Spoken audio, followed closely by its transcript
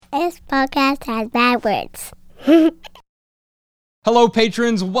This podcast has bad words. Hello,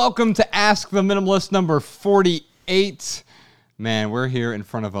 patrons. Welcome to Ask the Minimalist number 48. Man, we're here in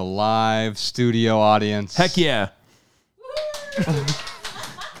front of a live studio audience. Heck yeah.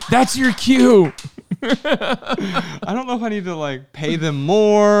 That's your cue. I don't know if I need to pay them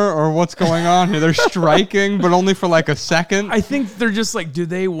more or what's going on here. They're striking, but only for a second. I think they're just do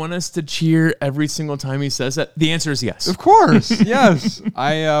they want us to cheer every single time he says that? The answer is yes. Of course, yes.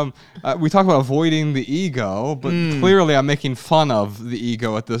 We talk about avoiding the ego, but clearly I'm making fun of the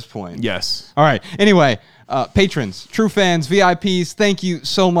ego at this point. Yes. All right. Anyway, patrons, true fans, VIPs, thank you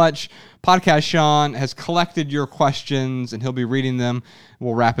so much. Podcast Sean has collected your questions, and he'll be reading them.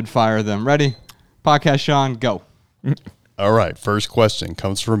 We'll rapid fire them. Ready? Podcast Sean, go. All right. First question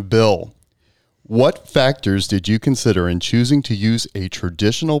comes from Bill. What factors did you consider in choosing to use a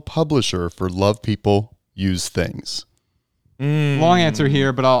traditional publisher for Love People Use Things? Long answer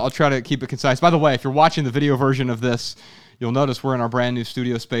here, but I'll try to keep it concise. By the way, if you're watching the video version of this, you'll notice we're in our brand new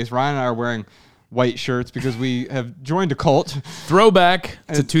studio space. Ryan and I are wearing white shirts because we have joined a cult. Throwback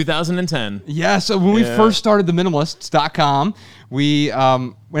to 2010. Yeah, so when we first started the Minimalists.com, we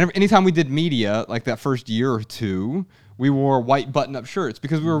anytime we did media, like that first year or two, we wore white button-up shirts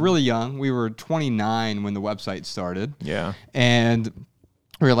because we were really young. We were 29 when the website started. Yeah. And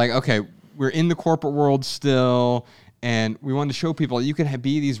we were like, okay, we're in the corporate world still, and we wanted to show people you can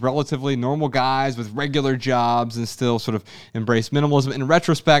be these relatively normal guys with regular jobs and still sort of embrace minimalism. In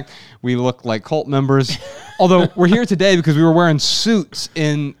retrospect, we look like cult members. Although we're here today because we were wearing suits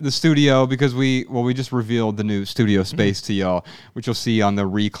in the studio because we just revealed the new studio space to y'all, which you'll see on the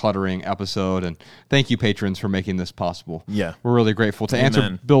recluttering episode. And thank you, patrons, for making this possible. Yeah. We're really grateful. To answer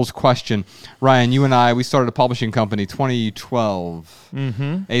Amen. Bill's question, Ryan, you and I, we started a publishing company 2012,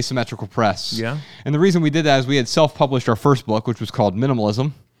 Asymmetrical Press. Yeah. And the reason we did that is we had self-published our first book, which was called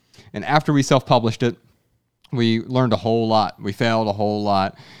Minimalism. And after we self-published it, we learned a whole lot. We failed a whole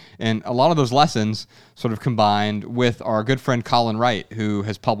lot. And a lot of those lessons sort of combined with our good friend Colin Wright, who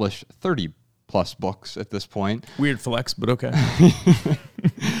has published 30-plus books at this point. Weird flex, but okay.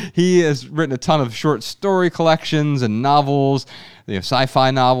 He has written a ton of short story collections and novels,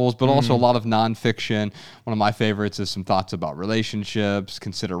 sci-fi novels, but also a lot of nonfiction. One of my favorites is some thoughts about relationships.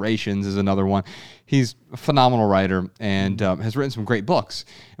 Considerations is another one. He's a phenomenal writer and has written some great books.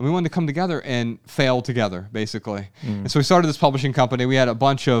 And we wanted to come together and fail together, basically. And so we started this publishing company. We had a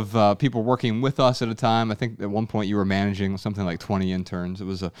bunch of people working with us at a time. I think at one point you were managing something like 20 interns. It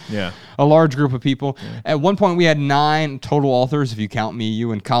was a large group of people. Yeah. At one point we had 9 total authors, if you count me,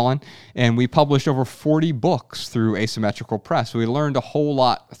 you, and Colin. And we published over 40 books through Asymmetrical Press. So we learned a whole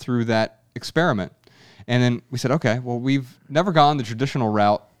lot through that experiment. And then we said, okay, well, we've never gone the traditional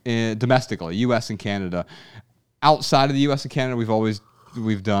route domestically, U.S. and Canada. Outside of the U.S. and Canada, we've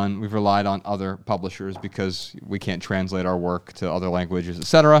relied on other publishers because we can't translate our work to other languages,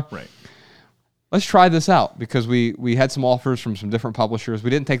 etc. Right. Let's try this out because we had some offers from some different publishers. We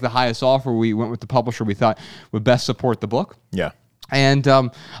didn't take the highest offer. We went with the publisher we thought would best support the book. Yeah. And I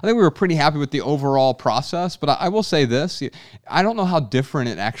think we were pretty happy with the overall process. But I will say this. I don't know how different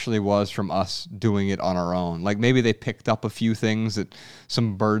it actually was from us doing it on our own. Like maybe they picked up a few things,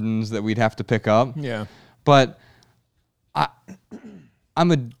 some burdens that we'd have to pick up. Yeah. But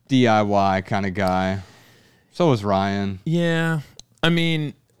I'm a DIY kind of guy. So is Ryan. Yeah. I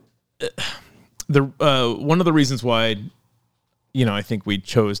mean, one of the reasons why, I think we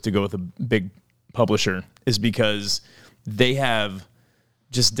chose to go with a big publisher is because they have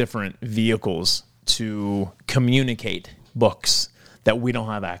just different vehicles to communicate books that we don't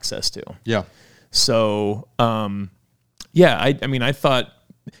have access to. Yeah. So, I thought,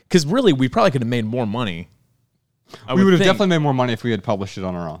 because really we probably could have made more money. We would have definitely made more money if we had published it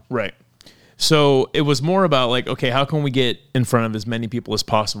on our own. Right. So it was more about okay, how can we get in front of as many people as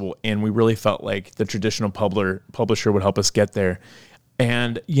possible? And we really felt like the traditional publisher would help us get there.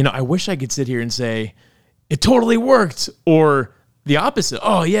 And, I wish I could sit here and say, it totally worked, or the opposite.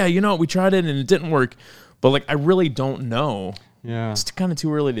 Oh yeah, we tried it and it didn't work. But I really don't know. Yeah. It's kind of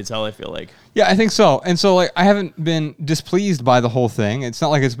too early to tell, I feel like. Yeah, I think so. And so I haven't been displeased by the whole thing. It's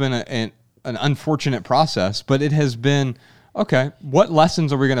not like it's been an unfortunate process, but it has been, okay, what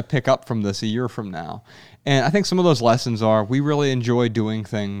lessons are we going to pick up from this a year from now? And I think some of those lessons are we really enjoy doing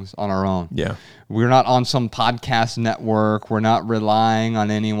things on our own. Yeah. We're not on some podcast network. We're not relying on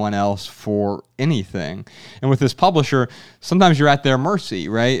anyone else for anything. And with this publisher, sometimes you're at their mercy,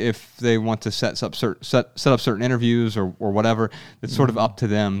 right? If they want to set up certain interviews or whatever, it's sort of up to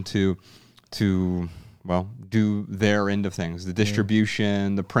them to do their end of things, the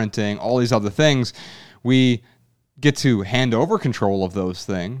distribution, the printing, all these other things. We get to hand over control of those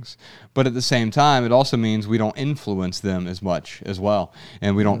things, but at the same time, it also means we don't influence them as much as well,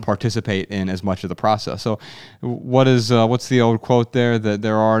 and we don't participate in as much of the process. So what's the old quote there, that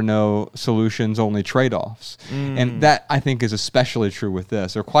there are no solutions, only trade-offs? And that, I think, is especially true with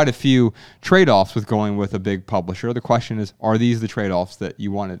this. There are quite a few trade-offs with going with a big publisher. The question is, are these the trade-offs that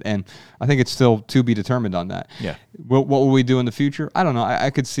you wanted? And I think it's still to be determined on that. Yeah. What will we do in the future? I don't know. I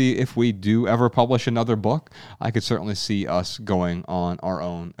could see, if we do ever publish another book, I could certainly see us going on our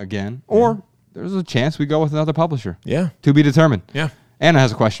own again. Or there's a chance we go with another publisher. Yeah. To be determined. Yeah. Anna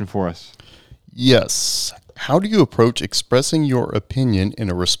has a question for us. Yes. How do you approach expressing your opinion in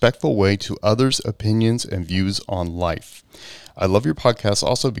a respectful way to others' opinions and views on life? I love your podcast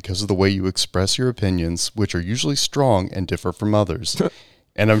also because of the way you express your opinions, which are usually strong and differ from others.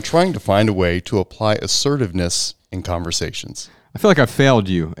 And I'm trying to find a way to apply assertiveness in conversations. I feel like I've failed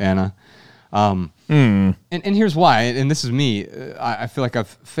you, Anna. And here's why, and this is me. I feel like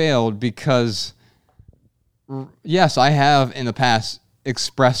I've failed because, yes, I have in the past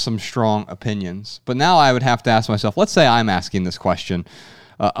expressed some strong opinions, but now I would have to ask myself, let's say I'm asking this question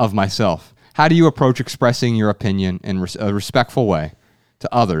of myself. How do you approach expressing your opinion in a respectful way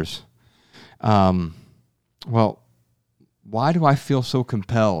to others? Well, why do I feel so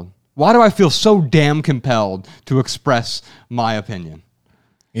compelled? Why do I feel so damn compelled to express my opinion?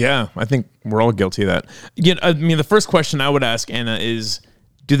 Yeah, I think we're all guilty of that. I mean, the first question I would ask, Anna, is,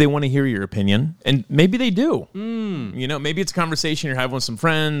 do they want to hear your opinion? And maybe they do. Maybe it's a conversation you're having with some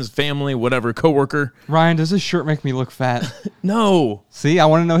friends, family, whatever, coworker. Ryan, does this shirt make me look fat? No. See, I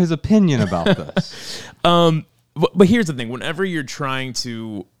want to know his opinion about this. But here's the thing. Whenever you're trying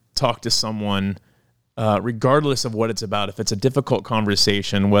to talk to someone, regardless of what it's about, if it's a difficult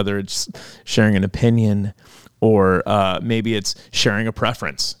conversation, whether it's sharing an opinion or maybe it's sharing a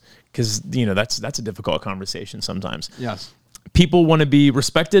preference, because that's a difficult conversation sometimes. Yes. People want to be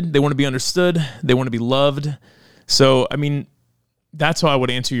respected. They want to be understood. They want to be loved. So, I mean, that's how I would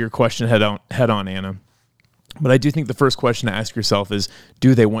answer your question head on, Anna. But I do think the first question to ask yourself is,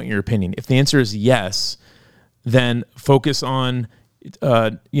 do they want your opinion? If the answer is yes, then focus on,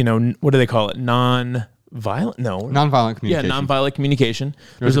 what do they call it? Nonviolent communication. Yeah, nonviolent communication.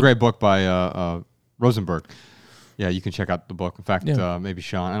 There's a great book by Rosenberg. Yeah, you can check out the book. In fact, maybe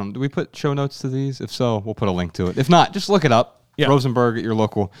Sean. Do we put show notes to these? If so, we'll put a link to it. If not, just look it up. Yeah. Rosenberg at your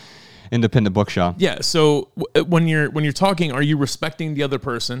local independent bookshop. Yeah. So when you're talking, are you respecting the other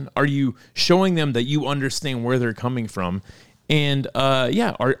person? Are you showing them that you understand where they're coming from? And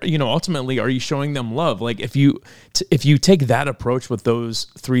ultimately, are you showing them love? Like if you take that approach with those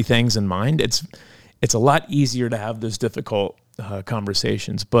three things in mind, it's a lot easier to have those difficult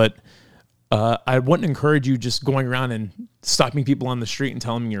conversations. But I wouldn't encourage you just going around and stopping people on the street and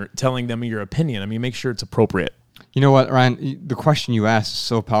telling them your opinion. I mean, make sure it's appropriate. You know what, Ryan? The question you asked is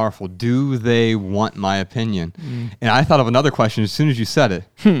so powerful. Do they want my opinion? And I thought of another question as soon as you said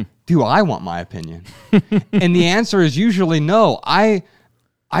it. Do I want my opinion? And the answer is usually no. I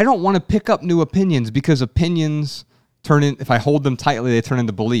don't want to pick up new opinions, because opinions if I hold them tightly, they turn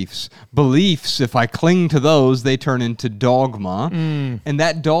into beliefs. Beliefs, if I cling to those, they turn into dogma. And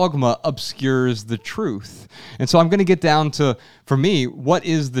that dogma obscures the truth. And so I'm going to get down to, for me, what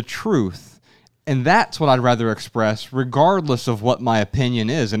is the truth? And that's what I'd rather express, regardless of what my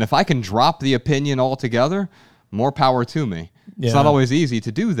opinion is. And if I can drop the opinion altogether, more power to me. Yeah. It's not always easy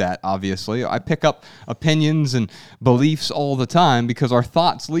to do that, obviously. I pick up opinions and beliefs all the time because our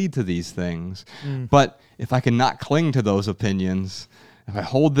thoughts lead to these things. But if I can not cling to those opinions, if I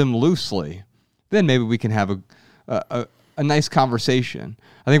hold them loosely, then maybe we can have a nice conversation.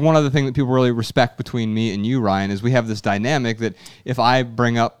 I think one other thing that people really respect between me and you, Ryan, is we have this dynamic that if I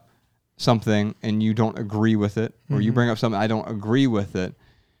bring up something and you don't agree with it, or you bring up something I don't agree with it,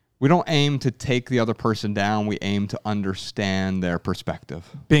 we don't aim to take the other person down. We aim to understand their perspective.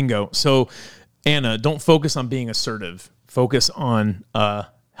 Bingo. So, Anna, don't focus on being assertive. Focus on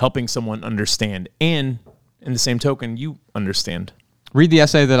helping someone understand. And in the same token, you understand. Read the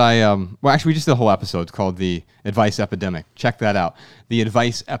essay that we just did a whole episode. It's called The Advice Epidemic. Check that out. The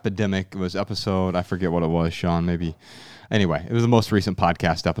Advice Epidemic was episode, I forget what it was, Sean, maybe. Anyway, it was the most recent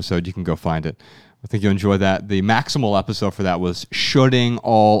podcast episode. You can go find it. I think you'll enjoy that. The maximal episode for that was shoulding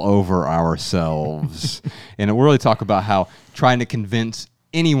all over ourselves. And we'll really talk about how trying to convince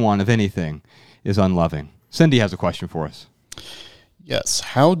anyone of anything is unloving. Cindy has a question for us. Yes.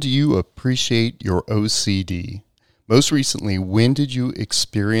 How do you appreciate your OCD? Most recently, when did you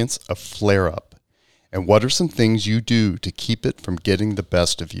experience a flare-up? And what are some things you do to keep it from getting the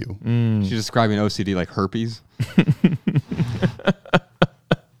best of you? She's describing OCD like herpes.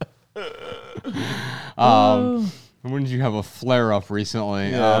 When did you have a flare up recently?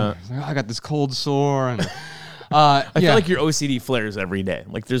 Yeah. I got this cold sore. And I feel like your OCD flares every day.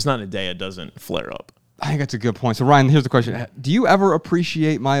 Like there's not a day it doesn't flare up. I think that's a good point. So Ryan, here's the question: do you ever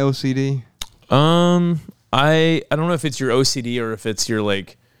appreciate my OCD? I don't know if it's your OCD or if it's your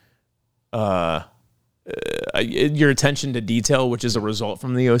like your attention to detail, which is a result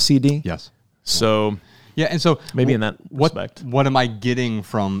from the OCD. Yes. So yeah, and so maybe in that respect, what am I getting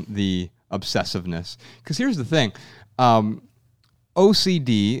from the obsessiveness? Because here's the thing.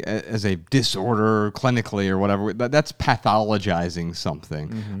 OCD as a disorder clinically or whatever, that's pathologizing something.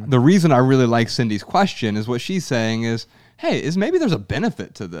 Mm-hmm. The reason I really like Cindy's question is what she's saying is, hey, maybe there's a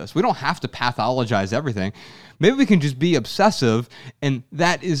benefit to this. We don't have to pathologize everything. Maybe we can just be obsessive, and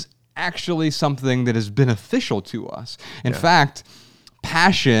that is actually something that is beneficial to us. In fact,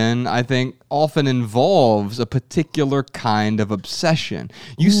 passion, I think, often involves a particular kind of obsession.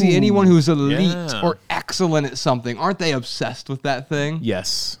 You see anyone who's elite or excellent at something, aren't they obsessed with that thing?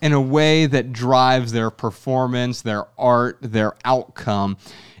 Yes. In a way that drives their performance, their art, their outcome.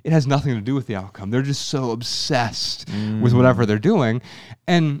 It has nothing to do with the outcome. They're just so obsessed with whatever they're doing.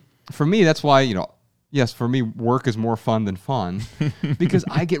 And for me, that's why, yes, for me, work is more fun than fun because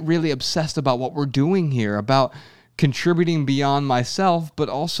I get really obsessed about what we're doing here, about contributing beyond myself, but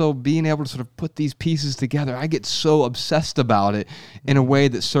also being able to sort of put these pieces together. I get so obsessed about it in a way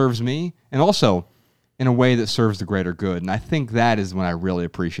that serves me and also in a way that serves the greater good. And I think that is when I really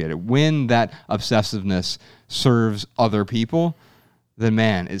appreciate it. When that obsessiveness serves other people, then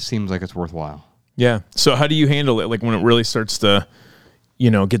man, it seems like it's worthwhile. Yeah. So how do you handle it? Like when it really starts to,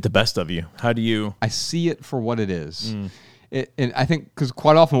 get the best of you, how do you? I see it for what it is. And I think because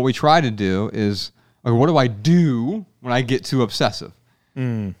quite often what we try to do is, okay, what do I do when I get too obsessive?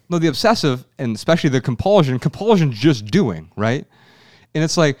 No, the obsessive, and especially the compulsion's just doing, right? And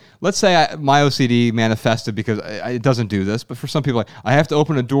it's like, let's say my OCD manifested because it doesn't do this, but for some people, I have to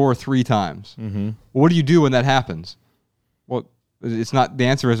open a door 3 times. Mm-hmm. Well, what do you do when that happens? Well, it's not, the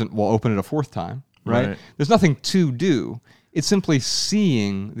answer isn't, well, open it a 4th time, right? There's nothing to do. It's simply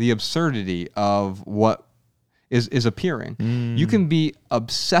seeing the absurdity of what is appearing. You can be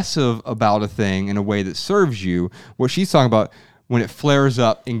obsessive about a thing in a way that serves you. What she's talking about, when it flares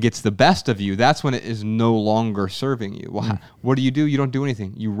up and gets the best of you, that's when it is no longer serving you. Well, what do? You don't do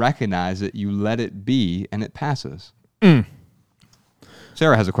anything. You recognize it, you let it be, and it passes.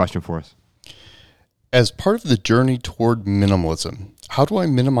 Sarah has a question for us. As part of the journey toward minimalism, how do I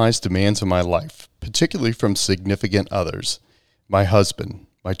minimize demands in my life, particularly from significant others, my husband,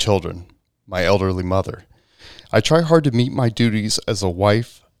 my children, my elderly mother? I try hard to meet my duties as a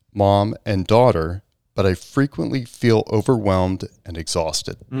wife, mom, and daughter, but I frequently feel overwhelmed and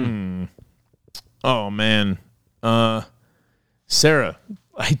exhausted. Oh, man. Sarah,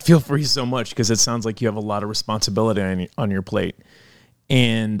 I feel for you so much because it sounds like you have a lot of responsibility on your plate.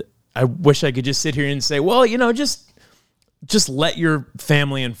 And I wish I could just sit here and say, well, just let your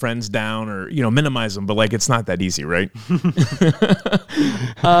family and friends down or, minimize them. But it's not that easy, right?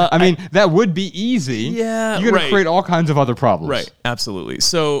 I mean, that would be easy. Yeah. You're going to create all kinds of other problems. Right. Absolutely.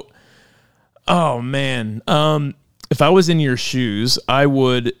 So, oh man. If I was in your shoes, I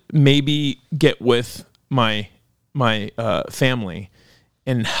would maybe get with my family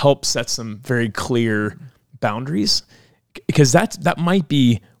and help set some very clear boundaries, because that might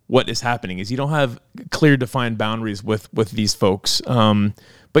be what is happening is you don't have clear defined boundaries with these folks.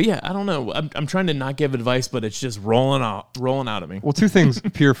 But yeah, I don't know. I'm trying to not give advice, but it's just rolling out of me. Well, 2 things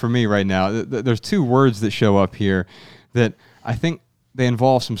appear for me right now. There's 2 words that show up here that I think they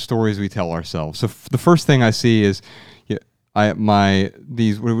involve some stories we tell ourselves. So the first thing I see is what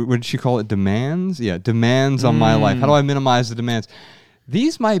did she call it? Demands? Yeah, demands on my life. How do I minimize the demands?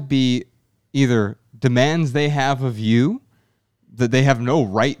 These might be either demands they have of you that they have no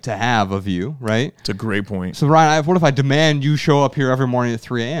right to have of you, right? It's a great point. So Ryan, what if I demand you show up here every morning at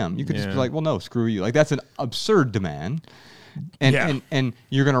 3 a.m.? You could just be like, well, no, screw you. That's an absurd demand. And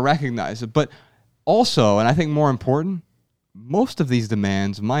you're going to recognize it. But also, and I think more important, most of these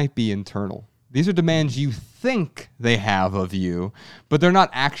demands might be internal. These are demands you think they have of you, but they're not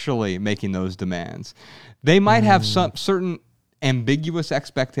actually making those demands. They might have some certain ambiguous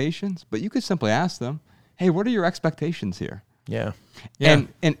expectations, but you could simply ask them, hey, what are your expectations here? Yeah.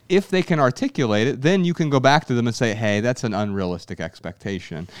 And if they can articulate it, then you can go back to them and say, hey, that's an unrealistic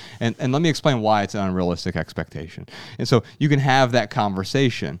expectation. And let me explain why it's an unrealistic expectation. And so you can have that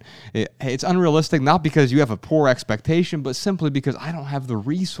conversation. It's unrealistic not because you have a poor expectation, but simply because I don't have the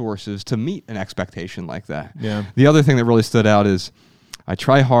resources to meet an expectation like that. Yeah. The other thing that really stood out is I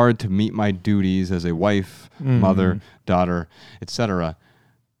try hard to meet my duties as a wife, mother, daughter, etc.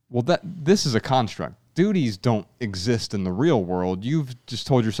 Well, this is a construct. duties don't exist in the real world. You've just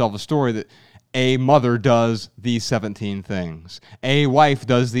told yourself a story that a mother does these 17 things. A wife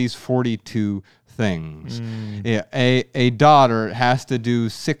does these 42 things. Yeah, a daughter has to do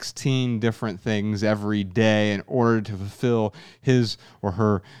 16 different things every day in order to fulfill his or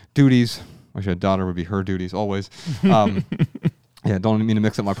her duties. Actually, a daughter would be her duties always. Yeah, don't mean to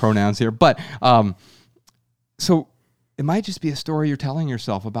mix up my pronouns here. But so it might just be a story you're telling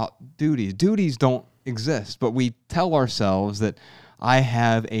yourself about duties. Duties don't exist, but we tell ourselves that I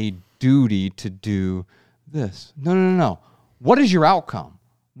have a duty to do this. No. What is your outcome?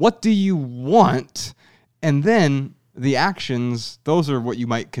 What do you want? And then the actions, those are what you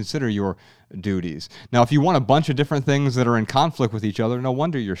might consider your duties. Now, if you want a bunch of different things that are in conflict with each other, no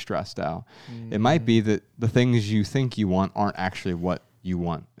wonder you're stressed out. It might be that the things you think you want aren't actually what you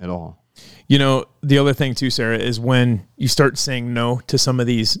want at all. You know, the other thing too, Sarah, is when you start saying no to some of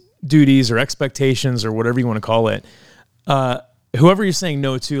these duties or expectations or whatever you want to call it, whoever you're saying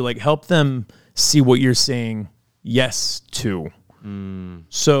no to, like, help them see what you're saying yes to.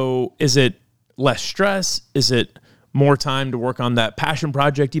 So is it less stress? Is it more time to work on that passion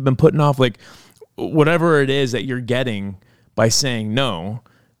project you've been putting off? Like, whatever it is that you're getting by saying no,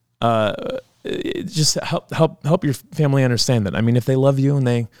 just help your family understand that. I mean, if they love you and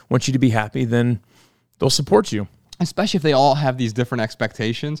they want you to be happy, then they'll support you. Especially if they all have these different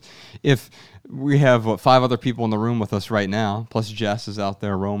expectations. If we have 5 other people in the room with us right now, plus Jess is out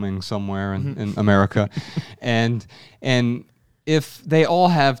there roaming somewhere in America, and if they all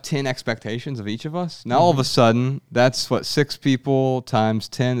have 10 expectations of each of us, now all of a sudden, that's 6 people times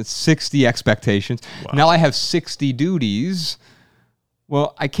 10, it's 60 expectations. Wow. Now I have 60 duties.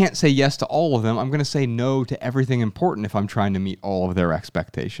 Well, I can't say yes to all of them. I'm going to say no to everything important if I'm trying to meet all of their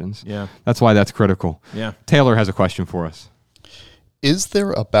expectations. Yeah. That's why that's critical. Yeah. Taylor has a question for us. Is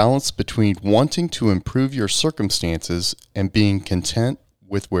there a balance between wanting to improve your circumstances and being content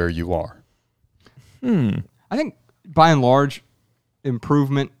with where you are? I think by and large,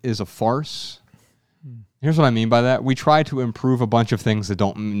 improvement is a farce. Here's what I mean by that. We try to improve a bunch of things that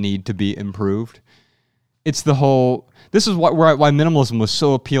don't need to be improved. It's the whole... This is why minimalism was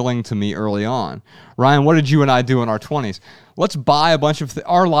so appealing to me early on. Ryan, what did you and I do in our 20s? Let's buy a bunch of...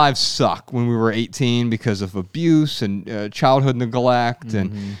 Our lives suck when we were 18 because of abuse and childhood neglect,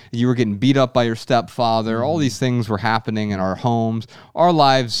 and you were getting beat up by your stepfather. All these things were happening in our homes. Our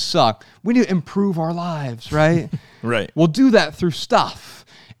lives suck. We need to improve our lives, right? Right. We'll do that through stuff.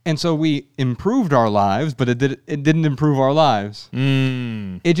 And so we improved our lives, but it didn't improve our lives.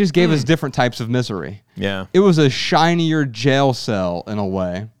 It just gave us different types of misery. Yeah. It was a shinier jail cell in a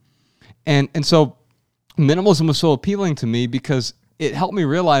way. And so minimalism was so appealing to me because it helped me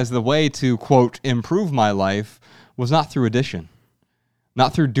realize the way to, quote, improve my life was not through addition,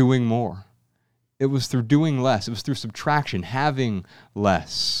 not through doing more. It was through doing less. It was through subtraction, having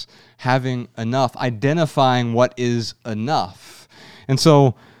less, having enough, identifying what is enough. And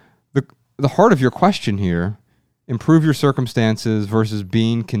so the heart of your question here, improve your circumstances versus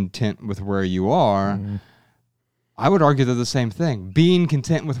being content with where you are, I would argue they're the same thing. Being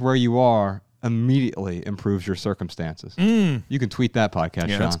content with where you are immediately improves your circumstances. You can tweet that podcast,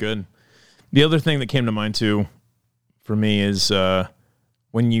 Yeah, Sean. that's good. The other thing that came to mind, too, for me is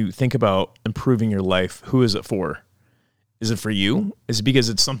when you think about improving your life, who is it for? Is it for you? Is it because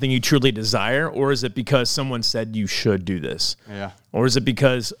it's something you truly desire? Or is it because someone said you should do this? Yeah. Or is it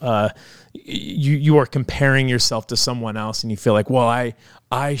because you are comparing yourself to someone else and you feel like, well,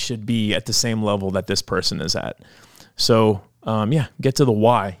 I should be at the same level that this person is at? So, get to the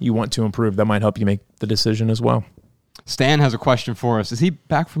why you want to improve. That might help you make the decision as well. Stan has a question for us. Is he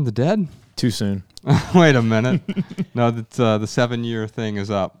back from the dead? Too soon. Wait a minute. No, the 7-year thing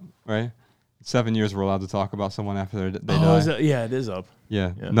is up, right? 7 years we're allowed to talk about someone after they die. It is up.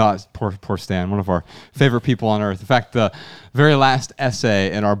 Yeah. No, it's poor Stan, one of our favorite people on earth. In fact, the very last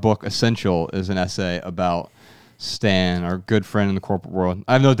essay in our book, Essential, is an essay about Stan, our good friend in the corporate world.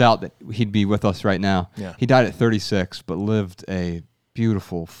 I have no doubt that he'd be with us right now. Yeah. He died at 36, but lived a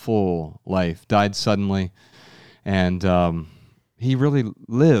beautiful, full life. Died suddenly, and he really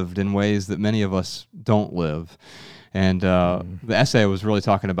lived in ways that many of us don't live. And the essay was really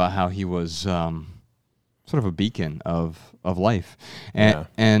talking about how he was sort of a beacon of life.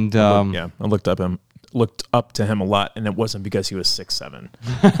 And I looked up to him a lot, and it wasn't because he was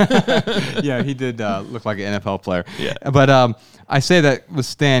 6'7". Yeah, he did look like an NFL player. Yeah. But I say that with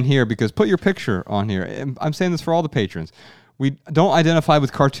Stan here because put your picture on here. And I'm saying this for all the patrons. We don't identify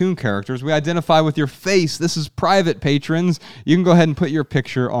with cartoon characters. We identify with your face. This is private, patrons. You can go ahead and put your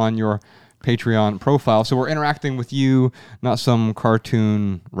picture on your Patreon profile. So we're interacting with you, not some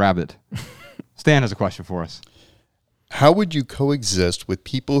cartoon rabbit. Stan has a question for us. How would you coexist with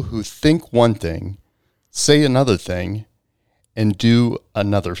people who think one thing, say another thing, and do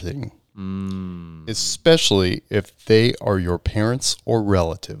another thing? Especially if they are your parents or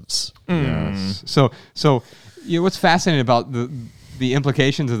relatives. Yes. So what's fascinating about the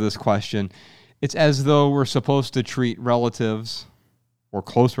implications of this question, it's as though we're supposed to treat relatives or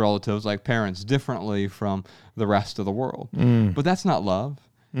close relatives like parents differently from the rest of the world. But that's not love.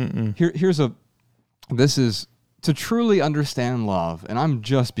 This is to truly understand love, and I'm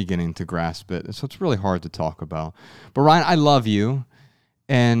just beginning to grasp it, so it's really hard to talk about. But Ryan, I love you,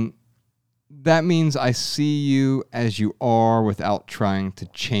 and that means I see you as you are without trying to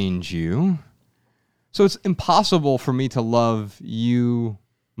change you. So it's impossible for me to love you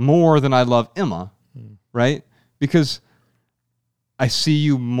more than I love Emma, right? Because I see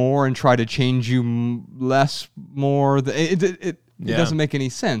you more and try to change you less, more. It doesn't make any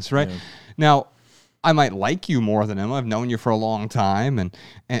sense, right? Yeah. Now, I might like you more than Emma. I've known you for a long time,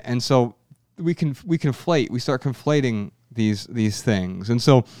 and so we conflate. We start conflating these things, and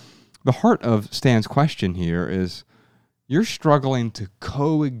so the heart of Stan's question here is: you're struggling to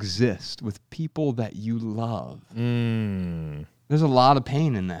coexist with people that you love. There's a lot of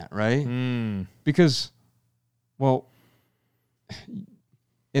pain in that, right? Because, well,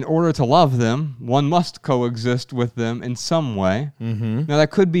 in order to love them, one must coexist with them in some way. Now, that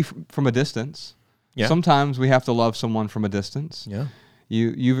could be from a distance. Yeah. Sometimes we have to love someone from a distance. Yeah.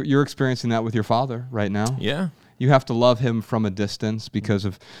 You're experiencing that with your father right now. Yeah. You have to love him from a distance because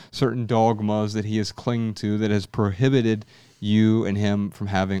of certain dogmas that he is clinging to that has prohibited you and him from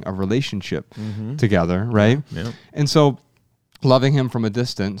having a relationship together, right? Yeah. And so loving him from a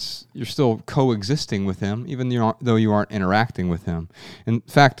distance, you're still coexisting with him, even though you aren't interacting with him. In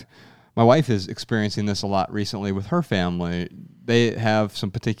fact, my wife is experiencing this a lot recently with her family. They have some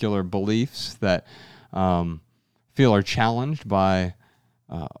particular beliefs that feel are challenged by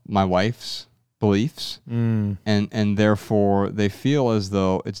my wife's beliefs, and therefore they feel as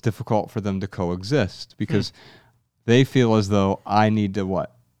though it's difficult for them to coexist because they feel as though I need to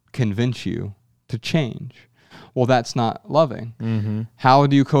convince you to change. Well, that's not loving. How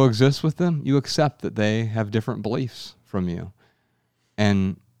do you coexist with them? You accept that they have different beliefs from you,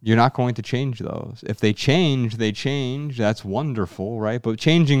 and you're not going to change those. If they change, they change. That's wonderful, right? But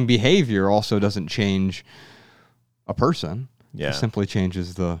changing behavior also doesn't change a person. Yeah. It simply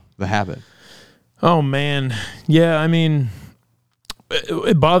changes the habit. Oh, man. Yeah, I mean,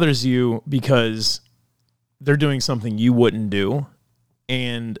 it bothers you because they're doing something you wouldn't do.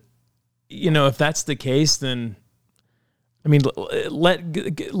 And, if that's the case, then, I mean,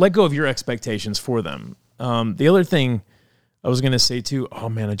 let go of your expectations for them. The other thing I was going to say, too, oh,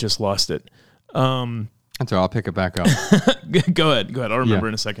 man, I just lost it. That's all right. I'll pick it back up. Go ahead. I'll remember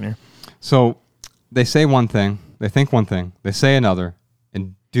in a second here. So they say one thing, they think one thing, they say another,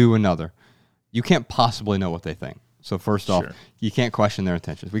 and do another. You can't possibly know what they think. So first off, you can't question their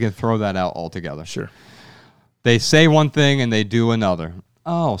intentions. We can throw that out altogether. Sure. They say one thing and they do another.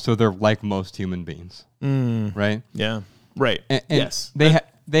 Oh, so they're like most human beings, right? Yeah, right. And yes.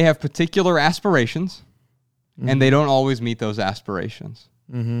 They have particular aspirations, and they don't always meet those aspirations.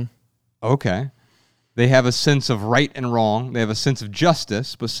 Okay. They have a sense of right and wrong. They have a sense of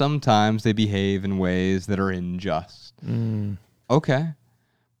justice, but sometimes they behave in ways that are unjust. Okay.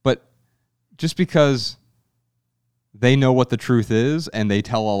 But just because they know what the truth is and they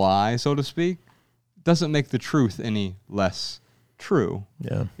tell a lie, so to speak, doesn't make the truth any less true.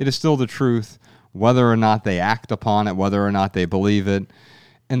 Yeah. It is still the truth whether or not they act upon it, whether or not they believe it.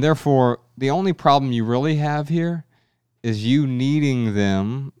 And therefore, the only problem you really have here is you needing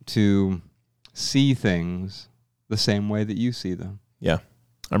them to see things the same way that you see them. Yeah.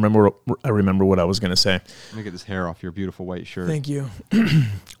 I remember what I was going to say. Let me get this hair off your beautiful white shirt. Thank you.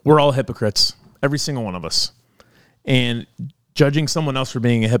 We're all hypocrites, every single one of us. And judging someone else for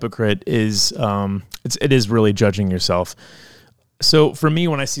being a hypocrite is it is really judging yourself. So for me,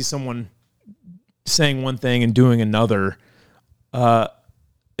 when I see someone saying one thing and doing another,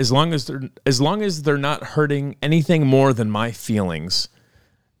 as long as they're not hurting anything more than my feelings,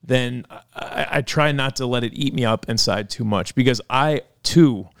 then I try not to let it eat me up inside too much, because I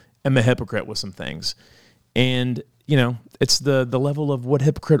too am a hypocrite with some things. And it's the level of what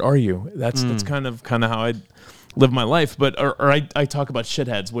hypocrite are you? That's kind of how I live my life. But or I talk about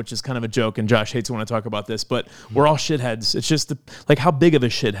shitheads, which is kind of a joke, and Josh hates when I talk about this, but we're all shitheads. It's just how big of a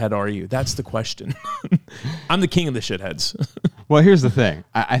shithead are you? That's the question. I'm the king of the shitheads. Well, here's the thing.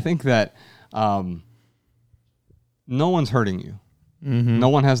 I think that no one's hurting you. No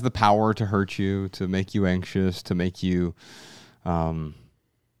one has the power to hurt you, to make you anxious, to make you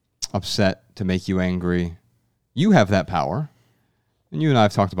upset, to make you angry. You have that power. And you and I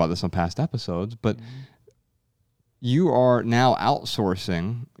have talked about this on past episodes, but you are now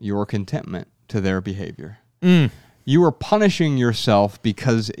outsourcing your contentment to their behavior. You are punishing yourself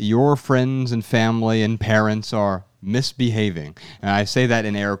because your friends and family and parents are misbehaving. And I say that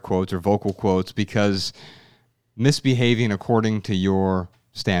in air quotes or vocal quotes because misbehaving according to your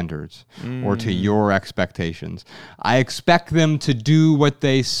standards or to your expectations. I expect them to do what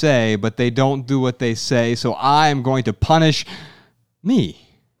they say, but they don't do what they say, so I am going to punish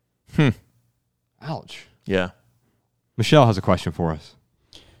me. Ouch. Yeah. Michelle has a question for us.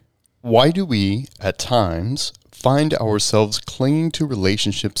 Why do we, at times, find ourselves clinging to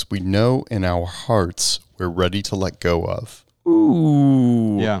relationships we know in our hearts we're ready to let go of?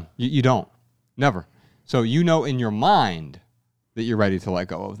 Ooh. Yeah, you don't. Never. So you know in your mind that you're ready to let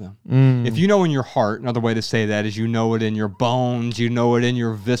go of them. If you know in your heart, another way to say that is you know it in your bones, you know it in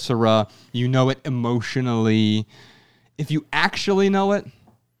your viscera, you know it emotionally. If you actually know it,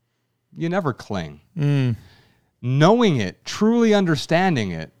 you never cling. Knowing it, truly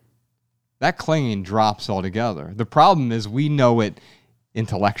understanding it, that clinging drops altogether. The problem is we know it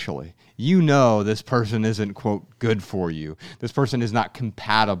intellectually. You know this person isn't, quote, good for you. This person is not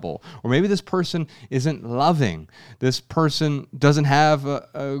compatible. Or maybe this person isn't loving. This person doesn't have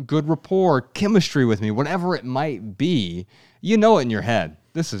a good rapport, chemistry with me, whatever it might be. You know it in your head.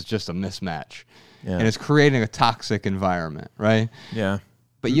 This is just a mismatch. Yeah. And it's creating a toxic environment, right? Yeah.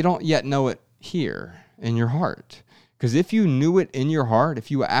 But you don't yet know it here in your heart. Because if you knew it in your heart, if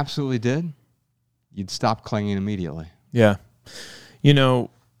you absolutely did, you'd stop clinging immediately. Yeah. You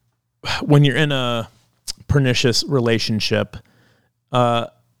know, when you're in a pernicious relationship,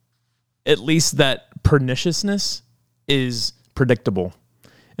 at least that perniciousness is predictable.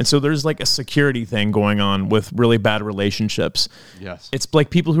 And so there's like a security thing going on with really bad relationships. Yes. It's like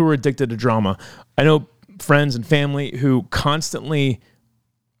people who are addicted to drama. I know friends and family who constantly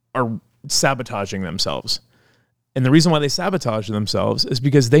are sabotaging themselves. And the reason why they sabotage themselves is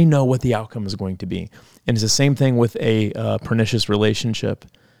because they know what the outcome is going to be. And it's the same thing with a pernicious relationship.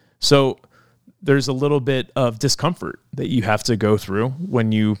 So there's a little bit of discomfort that you have to go through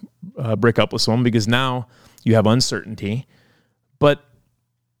when you break up with someone because now you have uncertainty. But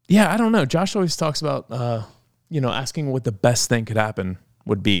yeah, I don't know. Josh always talks about, asking what the best thing could happen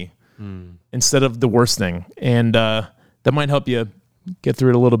would be instead of the worst thing. And that might help you get through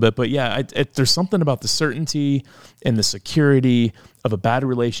it a little bit. But yeah, there's something about the certainty and the security of a bad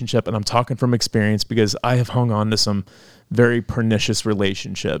relationship. And I'm talking from experience because I have hung on to some very pernicious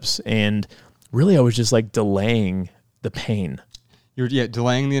relationships. And really, I was just like delaying the pain. You're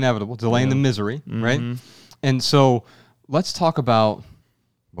delaying the inevitable, delaying the misery, right? And so let's talk about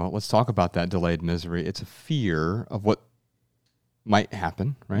that delayed misery. It's a fear of what might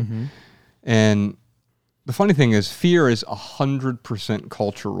happen, right? And the funny thing is fear is 100%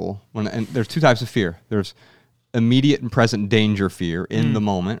 cultural. And there's two types of fear. There's immediate and present danger fear in the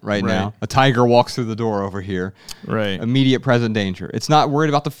moment right now. A tiger walks through the door over here. Right. Immediate present danger. It's not worried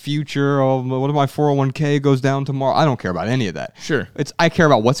about the future. Oh, what if my 401k goes down tomorrow? I don't care about any of that. Sure. I care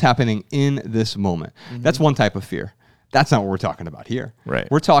about what's happening in this moment. That's one type of fear. That's not what we're talking about here. Right.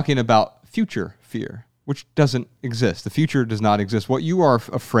 We're talking about future fear, which doesn't exist. The future does not exist. What you are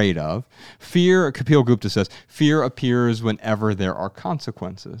afraid of, fear, Kapil Gupta says, fear appears whenever there are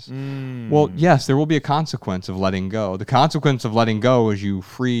consequences. Well, yes, there will be a consequence of letting go. The consequence of letting go is you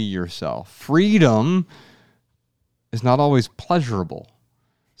free yourself. Freedom is not always pleasurable.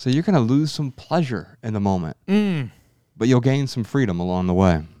 So you're going to lose some pleasure in the moment, but you'll gain some freedom along the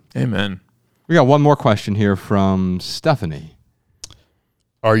way. Amen. We got one more question here from Stephanie.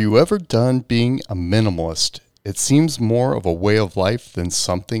 Are you ever done being a minimalist? It seems more of a way of life than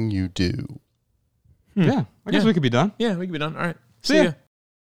something you do. Yeah, I guess we could be done. Yeah, we can be done. All right. See ya.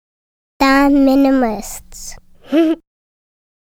 The Minimalists.